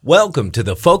Welcome to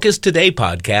the Focus Today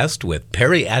podcast with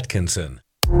Perry Atkinson.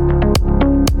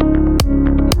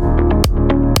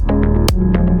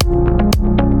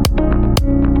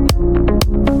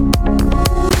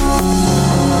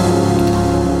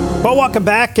 Well, welcome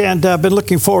back, and I've been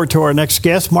looking forward to our next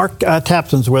guest. Mark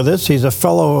Tapson's with us. He's a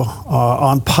fellow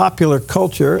on popular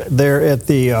culture there at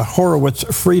the Horowitz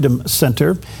Freedom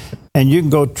Center. And you can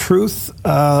go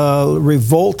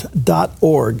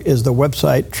truthrevolt.org is the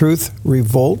website,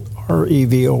 truthrevolt,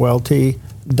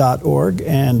 REVOLT.org.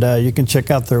 And you can check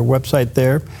out their website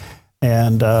there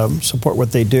and support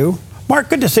what they do. Mark,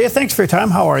 good to see you. Thanks for your time.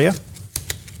 How are you?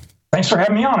 Thanks for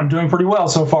having me on. I'm doing pretty well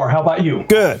so far. How about you?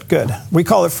 Good, good. We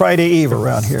call it Friday Eve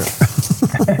around here.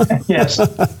 Yes.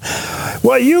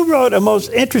 Well, you wrote a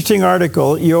most interesting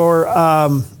article.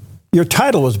 Your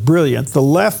title was brilliant. The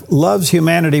left loves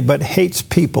humanity but hates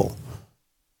people.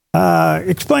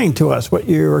 Explain to us what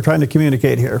you were trying to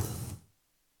communicate here.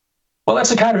 Well,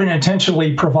 that's a kind of an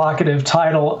intentionally provocative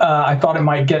title. I thought it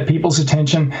might get people's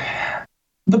attention.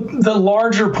 The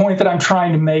larger point that I'm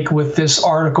trying to make with this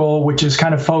article, which is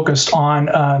kind of focused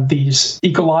on these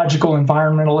ecological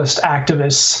environmentalist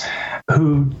activists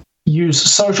who use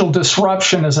social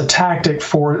disruption as a tactic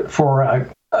for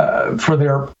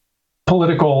their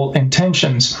political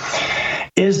intentions,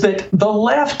 is that the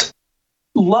left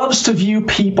loves to view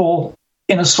people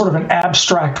in a sort of an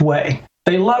abstract way.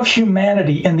 They love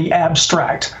humanity in the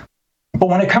abstract. But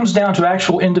when it comes down to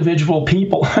actual individual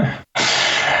people,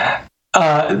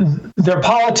 their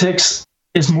politics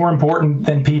is more important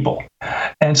than people.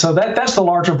 And so that's the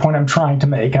larger point I'm trying to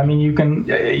make. I mean, you can,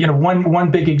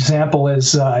 one big example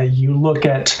is you look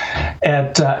at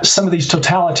some of these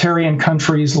totalitarian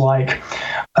countries like,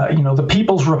 the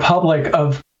People's Republic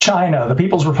of China, the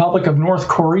People's Republic of North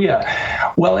Korea.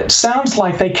 Well, it sounds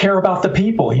like they care about the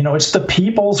people. It's the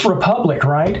People's Republic,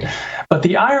 right? But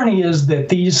the irony is that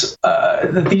these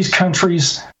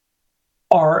countries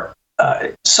are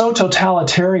so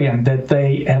totalitarian that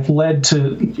they have led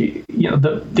to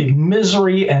the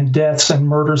misery and deaths and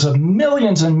murders of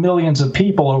millions and millions of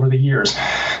people over the years.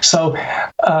 So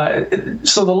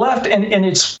the left, and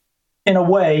it's in a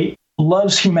way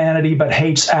loves humanity but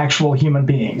hates actual human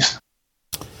beings.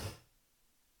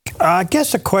 I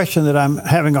guess a question that I'm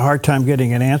having a hard time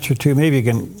getting an answer to, maybe you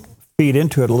can feed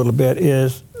into it a little bit,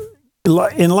 is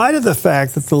in light of the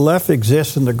fact that the left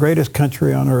exists in the greatest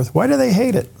country on earth, why do they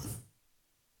hate it?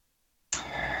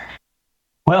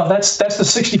 Well, that's the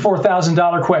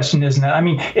 $64,000 question, isn't it? I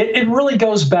mean, it really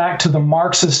goes back to the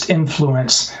Marxist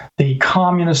influence, the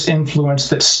communist influence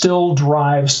that still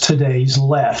drives today's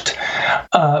left.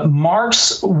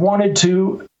 Marx wanted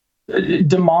to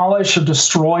demolish or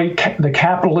destroy the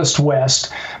capitalist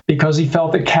West because he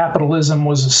felt that capitalism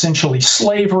was essentially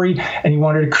slavery, and he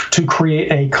wanted to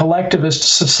create a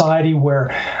collectivist society where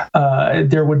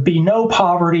there would be no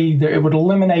poverty, it would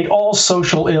eliminate all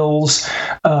social ills,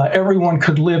 everyone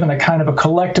could live in a kind of a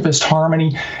collectivist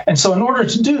harmony. And so in order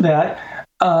to do that,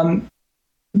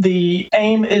 the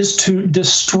aim is to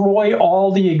destroy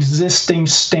all the existing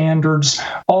standards,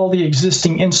 all the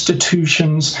existing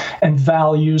institutions and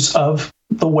values of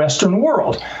the Western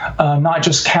world, not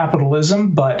just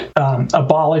capitalism, but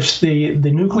abolish the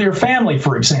nuclear family,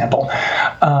 for example.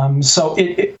 So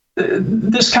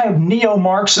this kind of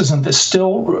neo-Marxism that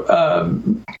still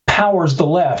powers the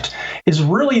left is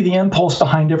really the impulse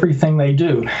behind everything they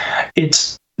do.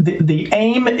 It's the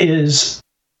aim is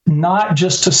not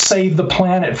just to save the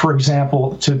planet, for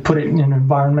example, to put it in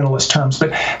environmentalist terms,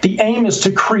 but the aim is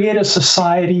to create a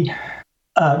society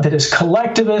that is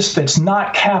collectivist, that's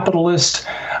not capitalist.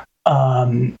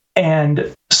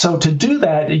 And so to do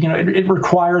that, it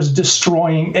requires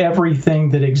destroying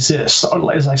everything that exists.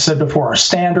 As I said before, our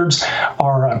standards,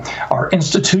 our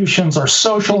institutions, our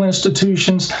social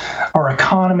institutions, our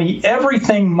economy,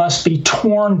 everything must be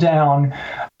torn down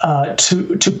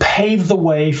to pave the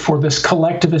way for this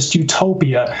collectivist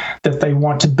utopia that they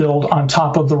want to build on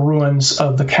top of the ruins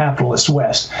of the capitalist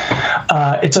West.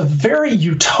 It's a very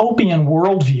utopian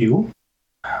worldview,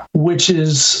 which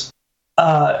is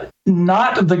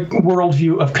not the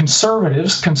worldview of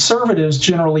conservatives. Conservatives,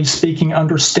 generally speaking,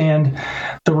 understand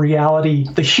the reality,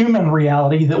 the human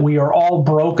reality, that we are all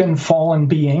broken, fallen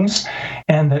beings,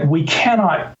 and that we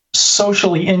cannot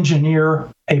socially engineer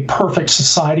a perfect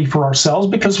society for ourselves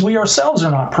because we ourselves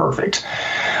are not perfect.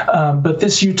 But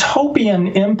this utopian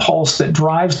impulse that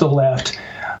drives the left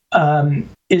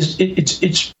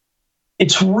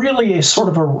it's really a sort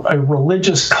of a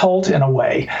religious cult in a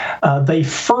way. They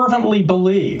fervently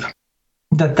believe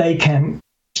that they can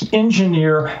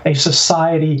engineer a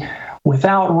society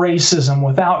without racism,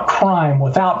 without crime,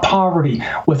 without poverty,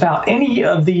 without any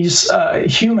of these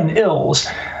human ills.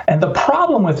 And the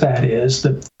problem with that is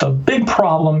that the big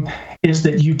problem is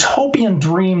that utopian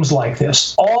dreams like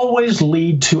this always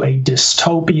lead to a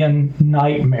dystopian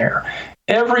nightmare.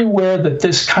 Everywhere that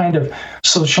this kind of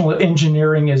social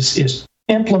engineering is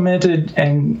implemented,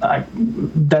 and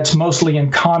that's mostly in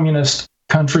communist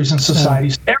countries and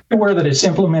societies, everywhere that it's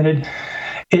implemented,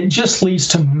 it just leads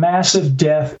to massive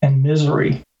death and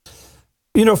misery.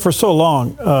 You know, for so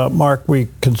long, Mark, we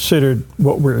considered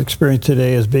what we're experiencing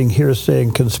today as being hearsay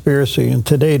and conspiracy, and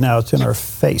today now it's in our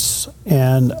face.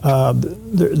 And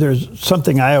there's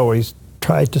something I always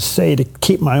try to say to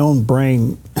keep my own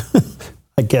brain,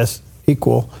 I guess,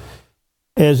 equal,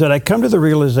 is that I come to the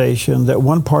realization that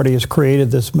one party has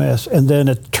created this mess, and then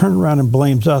it turned around and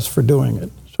blames us for doing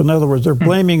it. So in other words, they're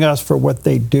blaming us for what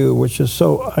they do, which is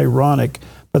so ironic.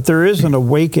 But there is an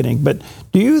awakening. But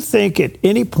do you think at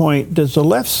any point does the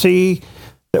left see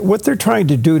that what they're trying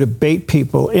to do to bait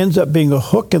people ends up being a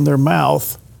hook in their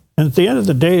mouth, and at the end of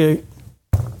the day,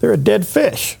 they're a dead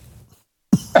fish?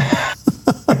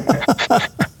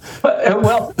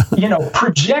 Well, you know,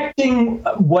 projecting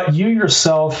what you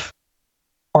yourself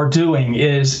are doing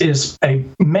is a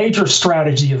major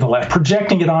strategy of the left,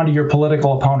 projecting it onto your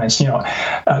political opponents, you know,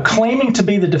 claiming to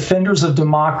be the defenders of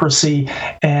democracy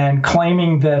and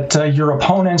claiming that your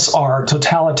opponents are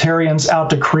totalitarians out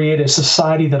to create a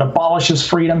society that abolishes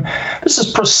freedom. This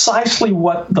is precisely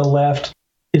what the left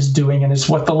is doing, and it's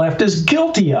what the left is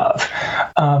guilty of.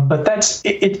 But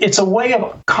it's a way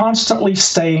of constantly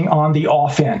staying on the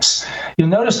offense. You'll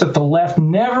notice that the left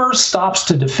never stops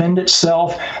to defend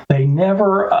itself. They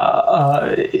never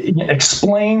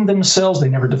explain themselves. They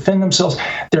never defend themselves.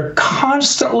 They're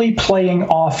constantly playing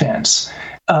offense,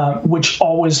 which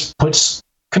always puts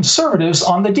conservatives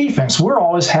on the defense. We're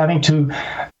always having to,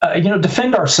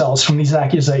 defend ourselves from these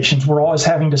accusations. We're always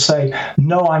having to say,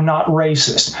 no, I'm not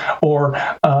racist, or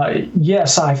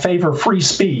yes, I favor free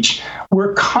speech.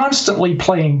 We're constantly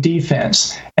playing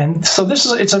defense. And so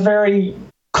it's a very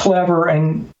clever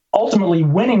and ultimately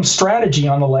winning strategy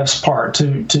on the left's part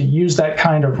to use that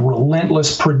kind of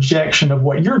relentless projection of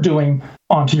what you're doing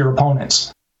onto your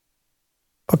opponents.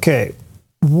 Okay,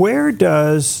 I'm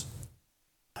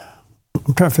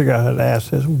trying to figure out how to ask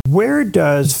this. Where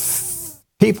does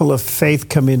people of faith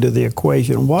come into the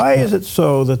equation? Why is it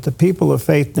so that the people of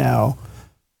faith now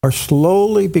are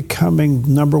slowly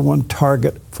becoming number one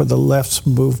target for the left's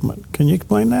movement? Can you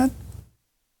explain that?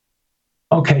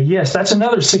 Okay, yes, that's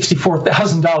another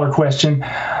 $64,000 question.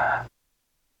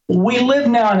 We live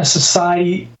now in a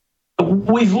society,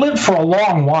 we've lived for a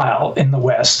long while in the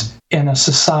West in a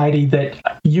society that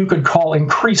you could call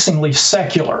increasingly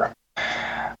secular.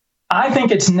 I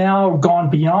think it's now gone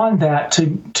beyond that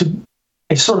to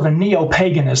a sort of a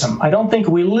neo-paganism. I don't think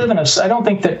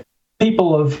that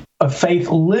people of faith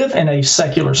live in a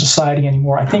secular society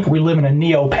anymore. I think we live in a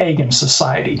neo-pagan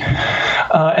society.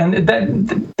 And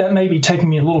that may be taking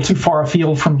me a little too far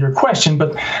afield from your question,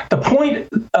 but the point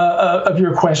of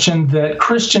your question that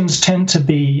Christians tend to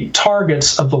be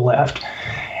targets of the left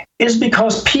is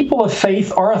because people of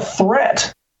faith are a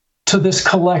threat to this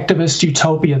collectivist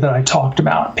utopia that I talked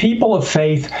about. People of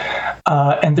faith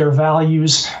and their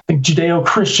values, the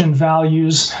Judeo-Christian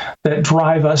values that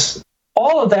drive us,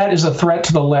 all of that is a threat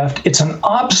to the left. It's an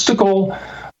obstacle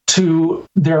to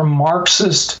their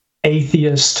Marxist,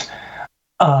 atheist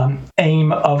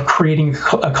aim of creating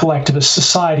a collectivist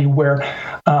society where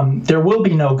there will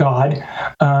be no God,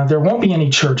 there won't be any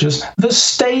churches. The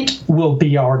state will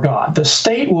be our God. The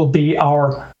state will be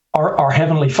our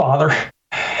Heavenly Father.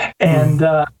 And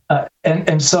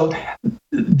so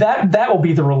that will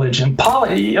be the religion.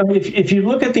 If you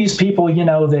look at these people,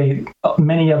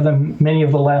 many of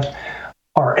the left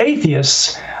are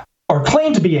atheists or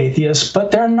claim to be atheists,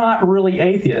 but they're not really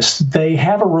atheists. They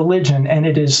have a religion, and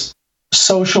it is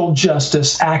social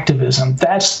justice activism.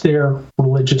 That's their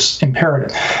religious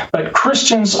imperative. But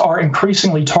Christians are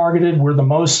increasingly targeted. We're the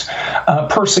most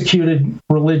persecuted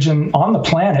religion on the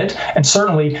planet, and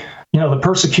certainly, the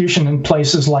persecution in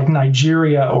places like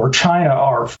Nigeria or China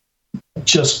are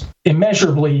just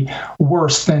immeasurably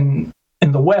worse than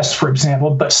in the West, for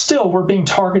example. But still, we're being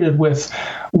targeted with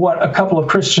what a couple of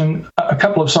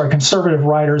conservative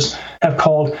writers have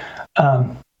called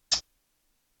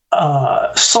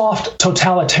soft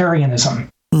totalitarianism.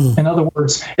 In other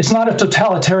words, it's not a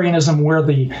totalitarianism where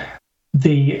the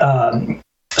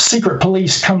secret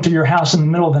police come to your house in the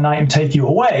middle of the night and take you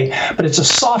away, but it's a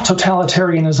soft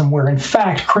totalitarianism where, in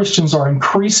fact, Christians are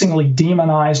increasingly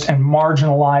demonized and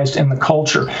marginalized in the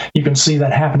culture. You can see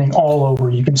that happening all over.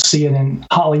 You can see it in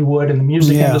Hollywood, in the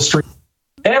music industry,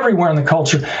 everywhere in the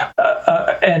culture,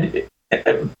 and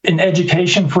in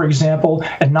education, for example,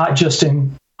 and not just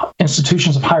in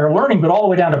institutions of higher learning, but all the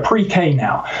way down to pre-K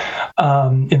now.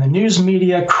 In the news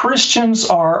media, Christians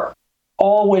are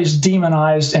always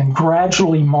demonized and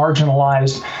gradually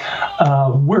marginalized.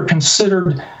 We're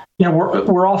considered,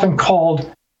 we're often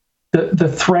called the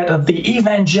threat of the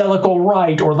evangelical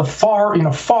right or the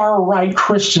far right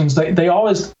Christians. They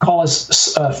always call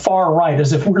us far right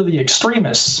as if we're the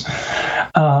extremists.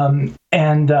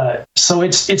 So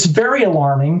it's very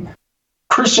alarming.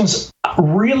 Christians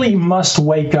really must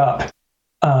wake up.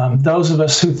 Those of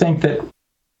us who think that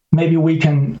maybe we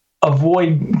can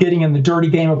avoid getting in the dirty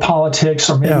game of politics,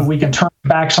 or maybe we can turn our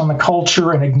backs on the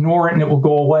culture and ignore it and it will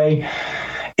go away.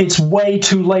 It's way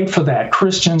too late for that.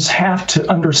 Christians have to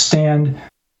understand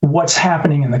what's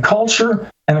happening in the culture,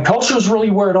 and the culture is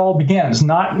really where it all begins,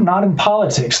 not in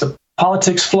politics. The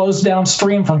politics flows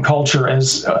downstream from culture,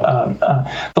 as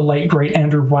the late, great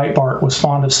Andrew Breitbart was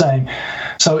fond of saying.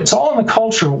 So it's all in the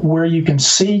culture where you can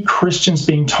see Christians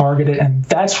being targeted, and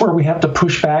that's where we have to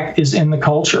push back, is in the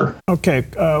culture. Okay.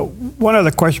 One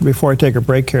other question before I take a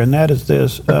break here, and that is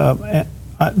this.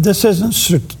 This isn't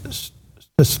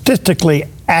statistically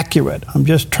accurate. I'm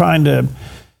just trying to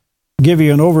give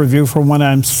you an overview from what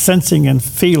I'm sensing and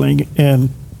feeling in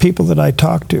people that I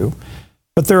talk to.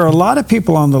 But there are a lot of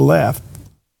people on the left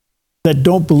that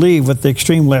don't believe what the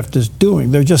extreme left is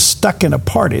doing. They're just stuck in a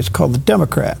party. It's called the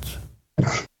Democrats.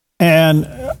 And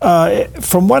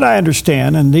from what I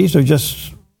understand, and these are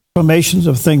just summations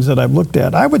of things that I've looked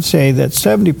at, I would say that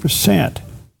 70%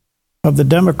 of the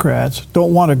Democrats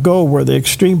don't want to go where the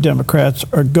extreme Democrats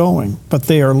are going, but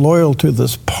they are loyal to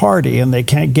this party and they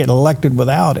can't get elected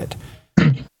without it.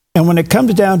 And when it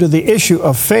comes down to the issue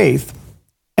of faith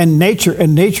and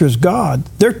nature's God,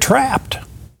 they're trapped.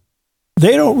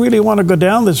 They don't really want to go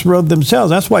down this road themselves.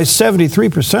 That's why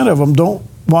 73% of them don't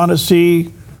want to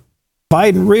see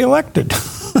Biden reelected.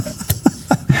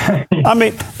 I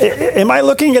mean, am I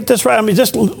looking at this right? I mean,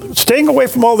 just staying away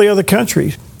from all the other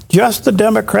countries, just the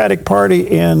Democratic Party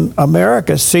in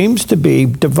America seems to be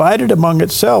divided among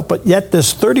itself, but yet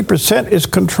this 30% is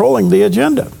controlling the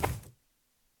agenda.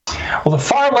 Well, the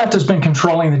far left has been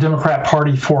controlling the Democrat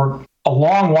Party for a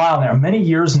long while now, many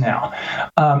years now.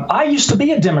 I used to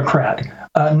be a Democrat,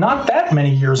 not that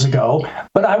many years ago,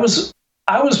 but I was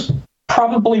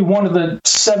probably one of the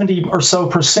 70 or so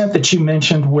percent that you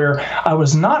mentioned where I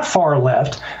was not far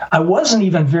left. I wasn't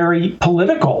even very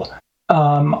political.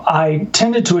 I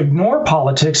tended to ignore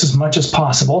politics as much as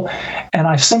possible, and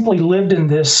I simply lived in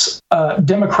this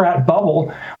Democrat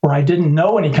bubble where I didn't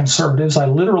know any conservatives. I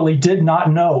literally did not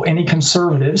know any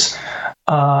conservatives,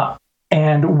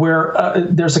 and where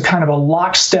there's a kind of a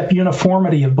lockstep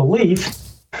uniformity of belief.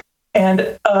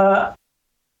 And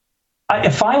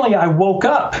finally I woke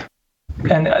up.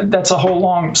 And that's a whole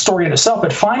long story in itself.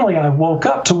 But finally, I woke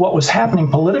up to what was happening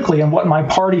politically and what my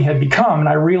party had become. And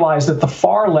I realized that the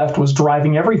far left was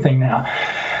driving everything now.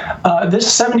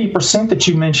 This 70% that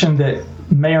you mentioned that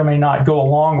may or may not go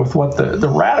along with what the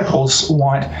radicals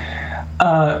want,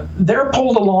 they're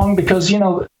pulled along because,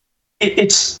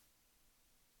 it's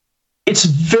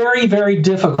very, very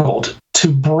difficult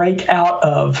to break out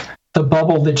of the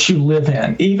bubble that you live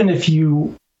in, even if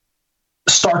you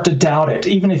start to doubt it,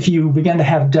 even if you begin to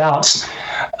have doubts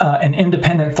and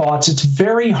independent thoughts. It's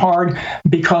very hard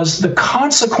because the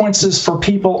consequences for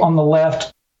people on the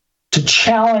left to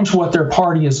challenge what their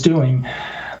party is doing,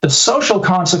 the social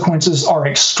consequences are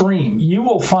extreme. You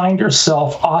will find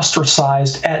yourself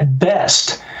ostracized at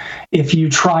best if you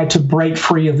try to break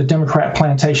free of the Democrat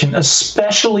plantation,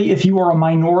 especially if you are a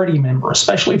minority member,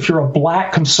 especially if you're a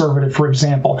Black conservative, for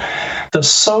example. The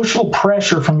social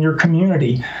pressure from your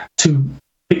community to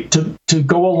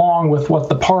go along with what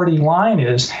the party line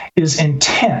is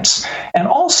intense. And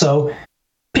also,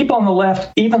 people on the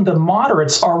left, even the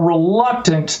moderates, are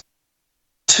reluctant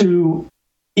to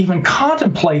even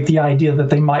contemplate the idea that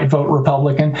they might vote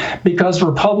Republican because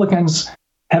Republicans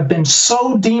have been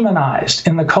so demonized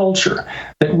in the culture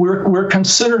that we're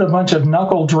considered a bunch of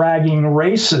knuckle-dragging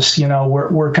racists.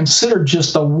 We're considered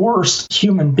just the worst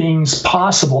human beings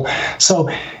possible. So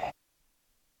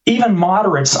even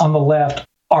moderates on the left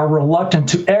are reluctant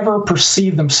to ever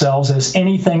perceive themselves as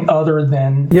anything other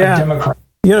than a Democrat.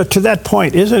 To that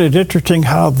point, isn't it interesting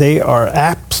how they are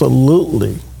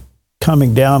absolutely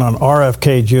coming down on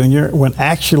RFK Jr. when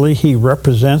actually he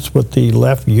represents what the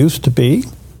left used to be?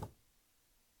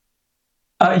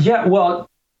 Yeah, well,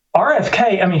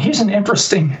 RFK, I mean, he's an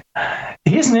interesting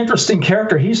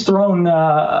character. He's thrown,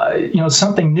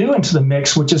 something new into the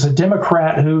mix, which is a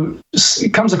Democrat who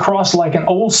comes across like an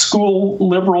old school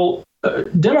liberal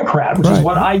Democrat, which is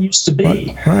what I used to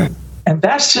be. Right. And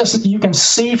that's just, you can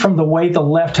see from the way the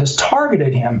left has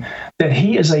targeted him that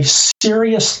he is a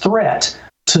serious threat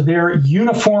to their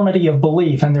uniformity of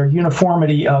belief and their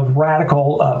uniformity of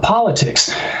radical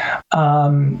politics.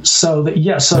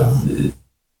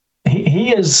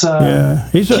 He is.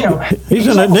 He's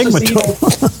an enigma.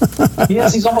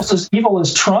 Yes, he's almost as evil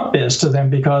as Trump is to them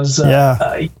because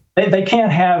they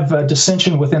can't have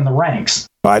dissension within the ranks.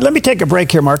 All right, let me take a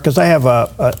break here, Mark, because I have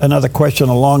another question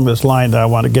along this line that I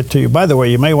want to get to you. By the way,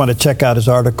 you may want to check out his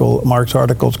article. Mark's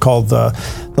article is called "The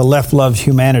Left Loves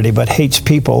Humanity But Hates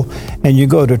People," and you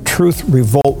go to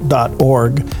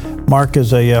truthrevolt.org. Mark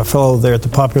is a fellow there at the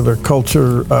Popular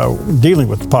Culture, dealing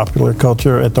with popular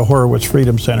culture at the Horowitz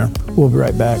Freedom Center. We'll be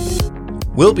right back.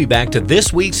 We'll be back to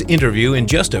this week's interview in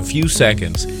just a few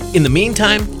seconds. In the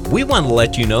meantime, we want to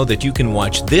let you know that you can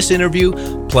watch this interview,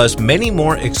 plus many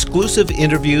more exclusive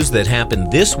interviews that happen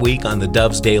this week on the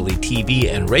Dove's Daily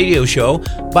TV and radio show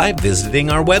by visiting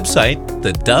our website,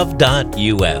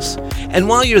 thedove.us. And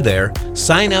while you're there,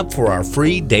 sign up for our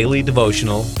free daily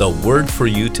devotional, The Word for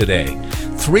You Today.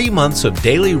 3 months of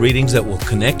daily readings that will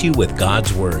connect you with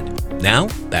God's Word. Now,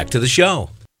 back to the show.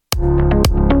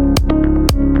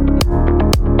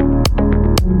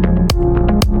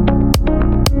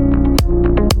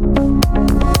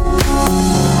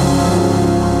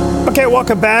 Okay,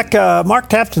 welcome back. Mark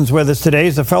Tapson's with us today.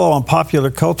 He's a fellow on popular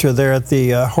culture there at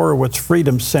the Horowitz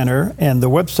Freedom Center, and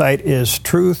the website is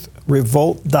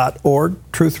truthrevolt.org,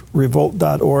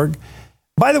 truthrevolt.org.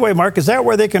 By the way, Mark, is that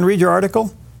where they can read your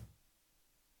article?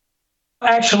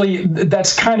 Actually,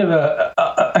 that's kind of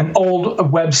an old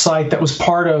website that was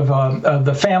part of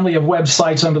the family of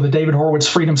websites under the David Horowitz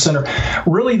Freedom Center.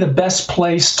 Really, the best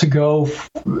place to go,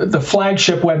 the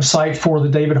flagship website for the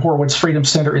David Horowitz Freedom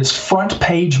Center is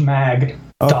frontpagemag.com.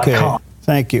 Okay,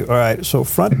 thank you. All right, so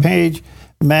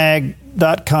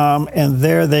frontpagemag.com, and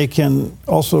there they can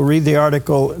also read the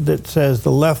article that says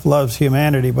 "The Left Loves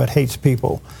Humanity But Hates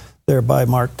People," there by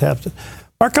Mark Tapson.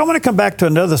 Mark, I want to come back to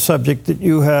another subject that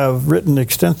you have written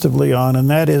extensively on, and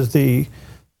that is the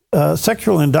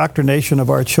sexual indoctrination of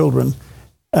our children.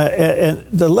 And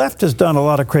the left has done a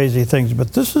lot of crazy things,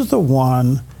 but this is the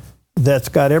one that's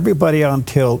got everybody on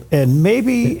tilt and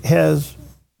maybe has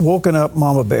woken up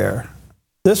Mama Bear.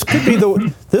 This could be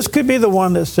the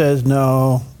one that says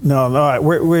no,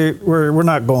 we're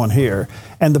not going here,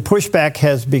 and the pushback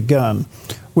has begun.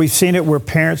 We've seen it where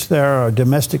parents there are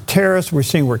domestic terrorists. We're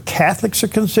seeing where Catholics are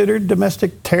considered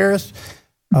domestic terrorists.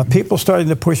 People starting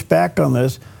to push back on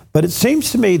this. But it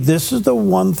seems to me this is the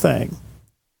one thing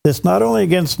that's not only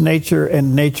against nature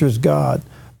and nature's God,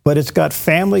 but it's got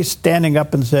families standing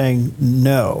up and saying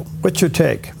no. What's your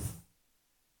take?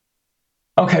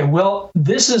 Okay, well,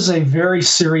 this is a very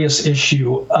serious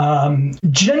issue.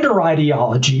 Gender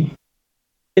ideology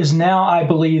is now, I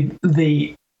believe,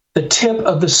 the tip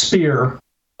of the spear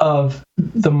of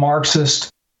the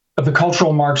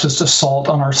cultural Marxist assault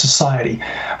on our society.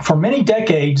 For many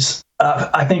decades,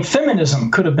 I think feminism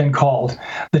could have been called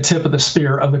the tip of the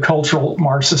spear of the cultural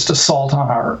Marxist assault on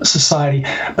our society.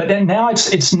 But then now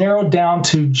it's narrowed down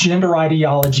to gender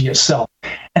ideology itself.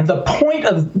 And the point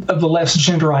of the left's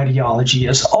gender ideology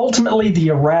is ultimately the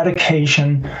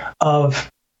eradication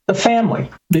of the family,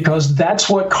 because that's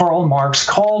what Karl Marx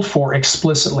called for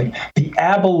explicitly, the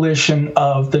abolition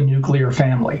of the nuclear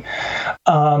family.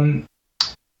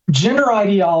 Gender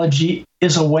ideology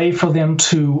is a way for them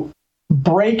to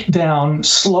break down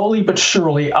slowly but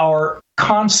surely our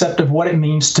concept of what it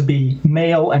means to be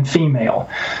male and female,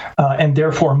 and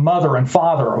therefore mother and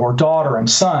father or daughter and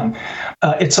son.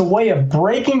 It's a way of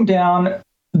breaking down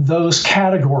those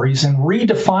categories and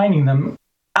redefining them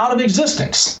out of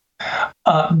existence.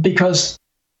 Because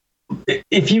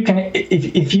if you can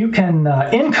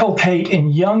inculcate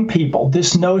in young people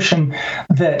this notion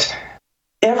that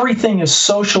everything is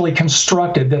socially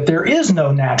constructed, that there is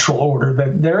no natural order,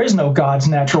 that there is no God's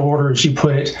natural order, as you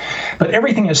put it, but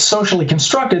everything is socially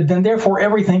constructed, then therefore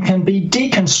everything can be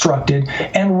deconstructed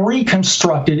and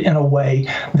reconstructed in a way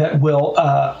that will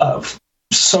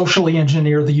socially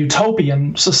engineer the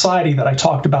utopian society that I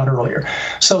talked about earlier.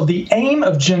 So the aim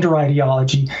of gender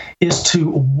ideology is to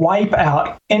wipe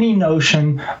out any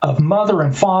notion of mother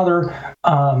and father,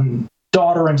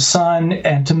 daughter and son,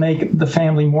 and to make the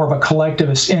family more of a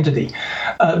collectivist entity.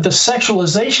 The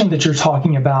sexualization that you're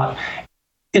talking about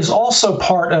is also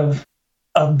part of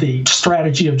the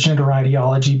strategy of gender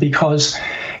ideology, because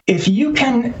if you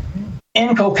can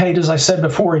inculcate, as I said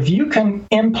before, if you can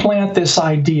implant this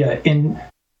idea in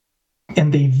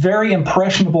the very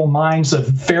impressionable minds of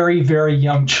very, very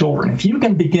young children, if you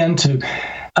can begin to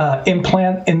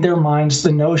implant in their minds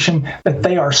the notion that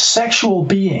they are sexual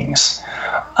beings,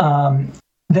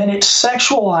 then it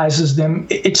sexualizes them.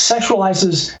 It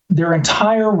sexualizes their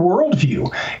entire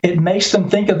worldview. It makes them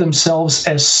think of themselves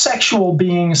as sexual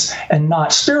beings and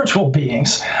not spiritual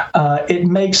beings. It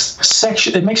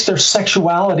makes their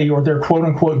sexuality, or their quote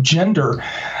unquote gender,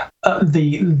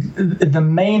 the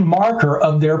main marker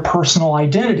of their personal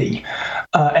identity.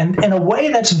 And in a way,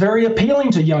 that's very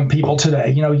appealing to young people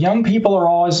today. Young people are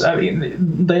always,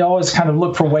 they always kind of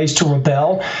look for ways to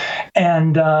rebel.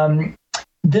 And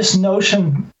this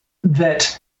notion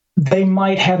that they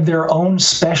might have their own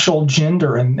special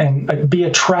gender and be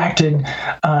attracted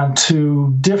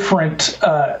to different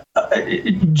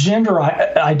gender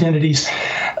identities,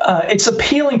 it's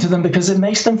appealing to them because it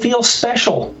makes them feel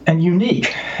special and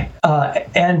unique.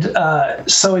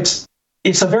 So it's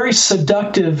a very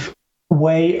seductive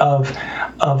way of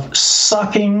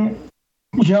sucking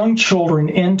young children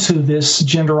into this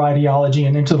gender ideology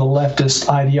and into the leftist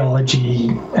ideology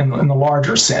in the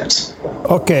larger sense.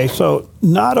 Okay, so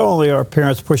not only are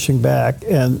parents pushing back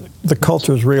and the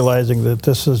culture is realizing that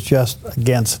this is just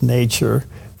against nature.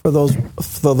 For those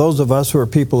of us who are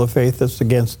people of faith, it's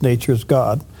against nature's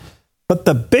God. But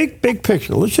the big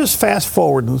picture, let's just fast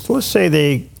forward and let's say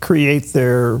they create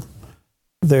their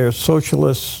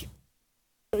socialist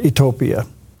utopia.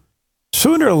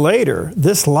 Sooner or later,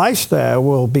 this lifestyle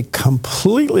will be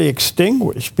completely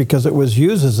extinguished because it was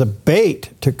used as a bait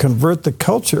to convert the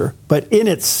culture, but in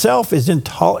itself is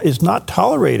not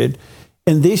tolerated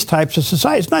in these types of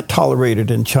societies. It's not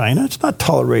tolerated in China. It's not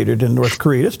tolerated in North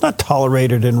Korea. It's not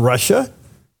tolerated in Russia.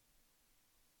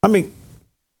 I mean,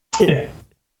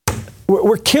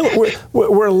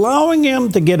 we're allowing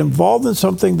him to get involved in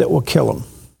something that will kill him.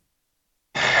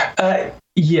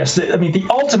 Yes, the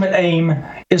ultimate aim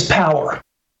is power.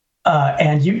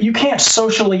 And you can't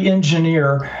socially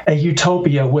engineer a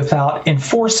utopia without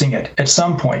enforcing it at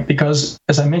some point, because,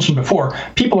 as I mentioned before,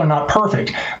 people are not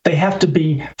perfect. They have to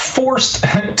be forced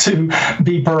to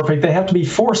be perfect. They have to be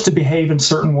forced to behave in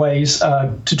certain ways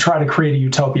to try to create a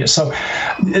utopia. So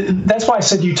that's why I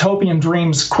said utopian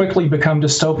dreams quickly become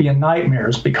dystopian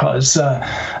nightmares, because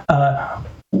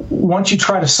once you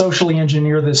try to socially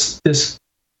engineer this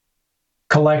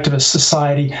collectivist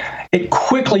society, it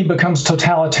quickly becomes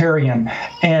totalitarian,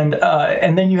 and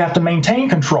then you have to maintain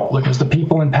control because the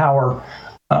people in power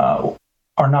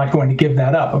are not going to give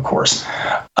that up, of course.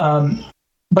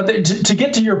 But to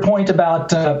get to your point about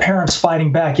parents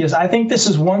fighting back, yes, I think this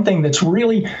is one thing that's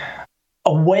really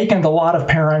awakened a lot of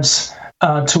parents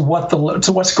to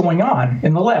what's going on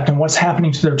in the left and what's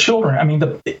happening to their children. I mean,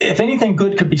 if anything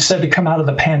good could be said to come out of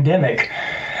the pandemic,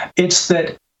 it's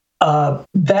that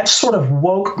that sort of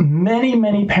woke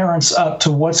many parents up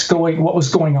to what was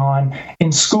going on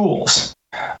in schools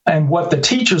and what the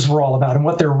teachers were all about and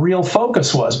what their real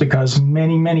focus was, because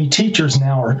many teachers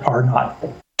now are not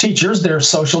teachers, they're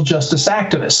social justice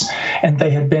activists, and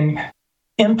they had been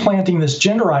implanting this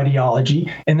gender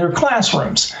ideology in their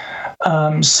classrooms.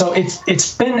 So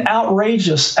it's been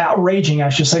outraging, I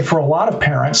should say, for a lot of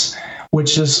parents,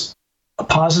 which is a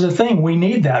positive thing. We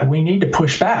need that. We need to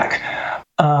push back.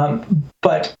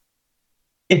 But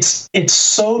it's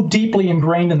so deeply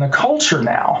ingrained in the culture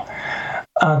now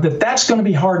that's going to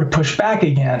be hard to push back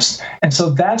against. And so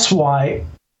that's why,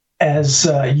 as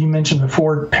you mentioned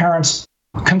before,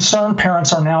 concerned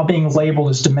parents are now being labeled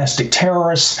as domestic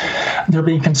terrorists. They're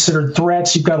being considered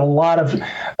threats. You've got a lot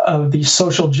of these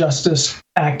social justice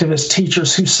activist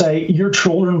teachers who say, your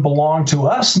children belong to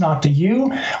us, not to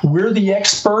you. We're the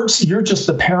experts. You're just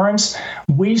the parents.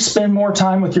 We spend more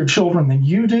time with your children than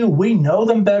you do. We know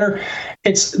them better.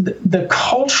 It's the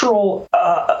cultural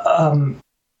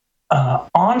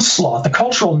onslaught, the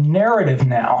cultural narrative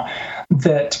now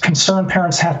that concerned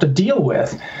parents have to deal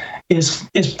with is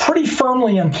pretty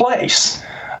firmly in place.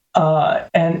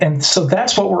 And so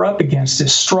that's what we're up against,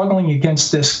 is struggling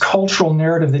against this cultural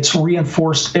narrative that's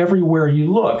reinforced everywhere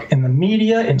you look, in the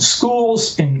media, in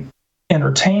schools, in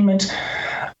entertainment.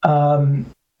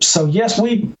 So yes,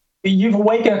 they've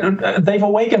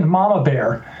awakened Mama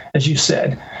Bear, as you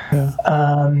said. Yeah.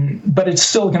 But it's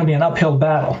still going to be an uphill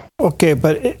battle. Okay,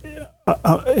 but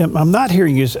I'm not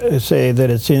hearing you say that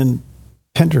it's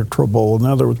impenetrable. In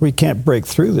other words, we can't break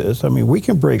through this. I mean, we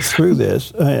can break through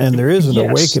this, and there is an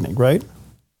awakening, right?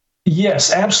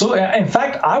 Yes, absolutely. In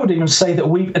fact, I would even say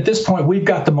that at this point, we've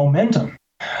got the momentum.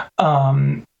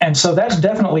 And so that's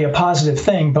definitely a positive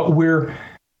thing, but we're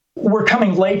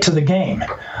coming late to the game.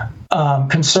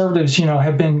 conservatives,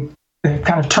 have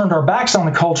kind of turned our backs on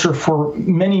the culture for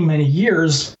many, many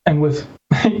years, and with,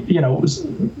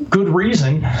 good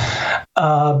reason.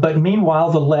 But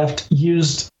meanwhile, the left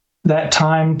used that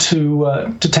time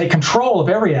to take control of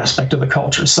every aspect of the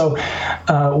culture. So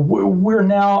we're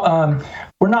now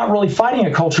we're not really fighting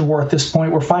a culture war at this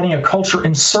point. We're fighting a culture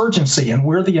insurgency, and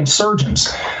we're the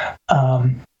insurgents.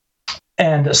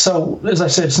 And so, as I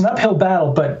said, it's an uphill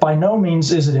battle, but by no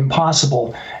means is it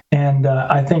impossible. And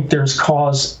I think there's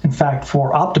cause, in fact,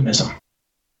 for optimism.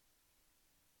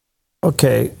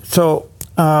 Okay, so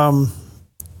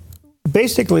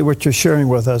basically what you're sharing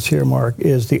with us here, Mark,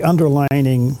 is the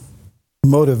underlining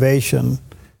motivation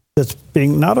that's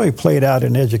being not only played out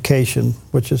in education,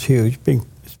 which is huge,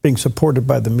 being supported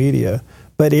by the media,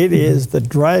 but it is the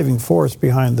driving force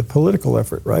behind the political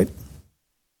effort, right?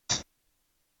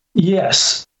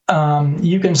 Yes.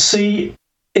 You can see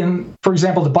for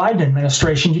example, the Biden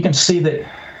administration, you can see that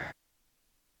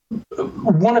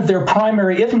one of their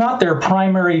primary, if not their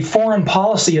primary, foreign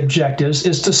policy objectives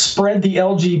is to spread the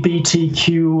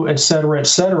LGBTQ, et cetera,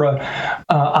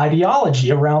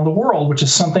 ideology around the world, which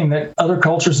is something that other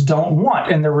cultures don't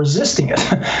want, and they're resisting it,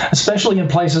 especially in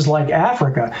places like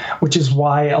Africa, which is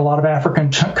why a lot of African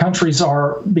countries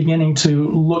are beginning to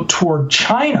look toward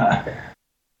China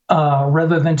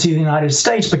rather than to the United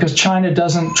States, because China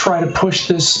doesn't try to push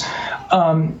this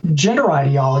gender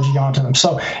ideology onto them.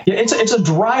 So yeah, it's a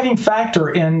driving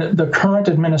factor in the current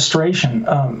administration.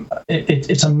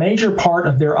 It's a major part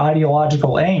of their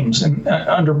ideological aims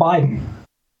under Biden.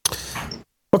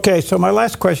 Okay, so my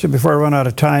last question before I run out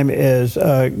of time is,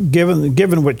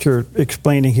 given what you're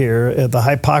explaining here, the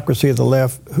hypocrisy of the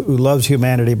left who loves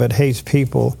humanity but hates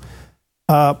people,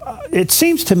 it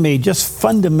seems to me just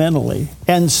fundamentally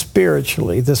and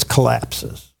spiritually this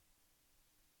collapses.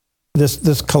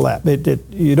 This collapse.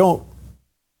 You don't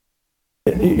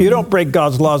break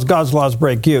God's laws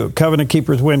break you. Covenant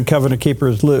keepers win, covenant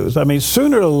keepers lose. I mean,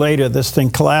 sooner or later this thing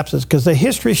collapses, because the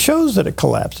history shows that it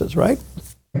collapses, right?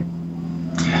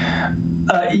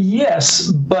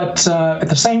 Yes, but at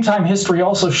the same time, history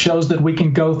also shows that we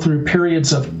can go through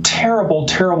periods of terrible,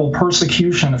 terrible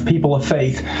persecution of people of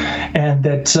faith, and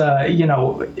that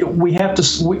we have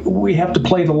to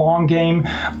play the long game,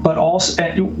 but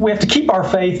also we have to keep our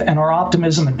faith and our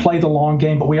optimism and play the long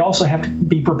game. But we also have to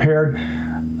be prepared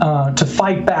to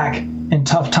fight back in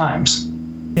tough times.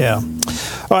 Yeah.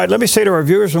 All right, let me say to our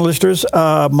viewers and listeners,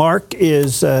 Mark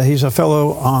he's a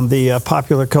fellow on the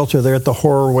popular culture there at the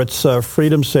Horowitz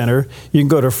Freedom Center. You can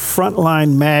go to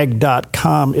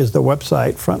frontlinemag.com is the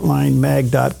website,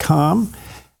 frontlinemag.com,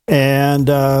 and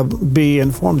be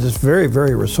informed. It's very,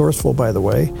 very resourceful, by the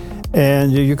way.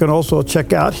 And you can also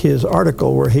check out his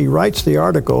article where he writes the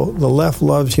article, The Left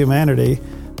Loves Humanity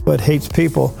but Hates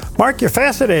People. Mark, you're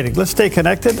fascinating. Let's stay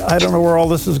connected. I don't know where all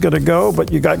this is going to go,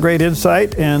 but you got great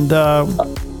insight. And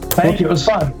thank you. It was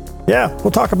fun. Yeah,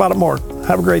 we'll talk about it more.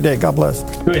 Have a great day. God bless.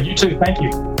 Good. You too. Thank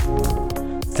you.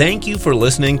 Thank you for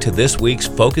listening to this week's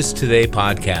Focus Today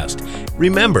podcast.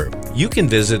 Remember, you can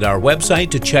visit our website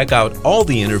to check out all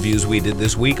the interviews we did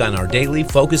this week on our daily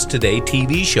Focus Today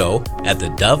TV show at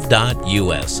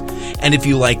thedove.us. And if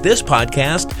you like this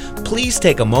podcast, please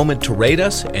take a moment to rate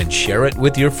us and share it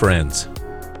with your friends.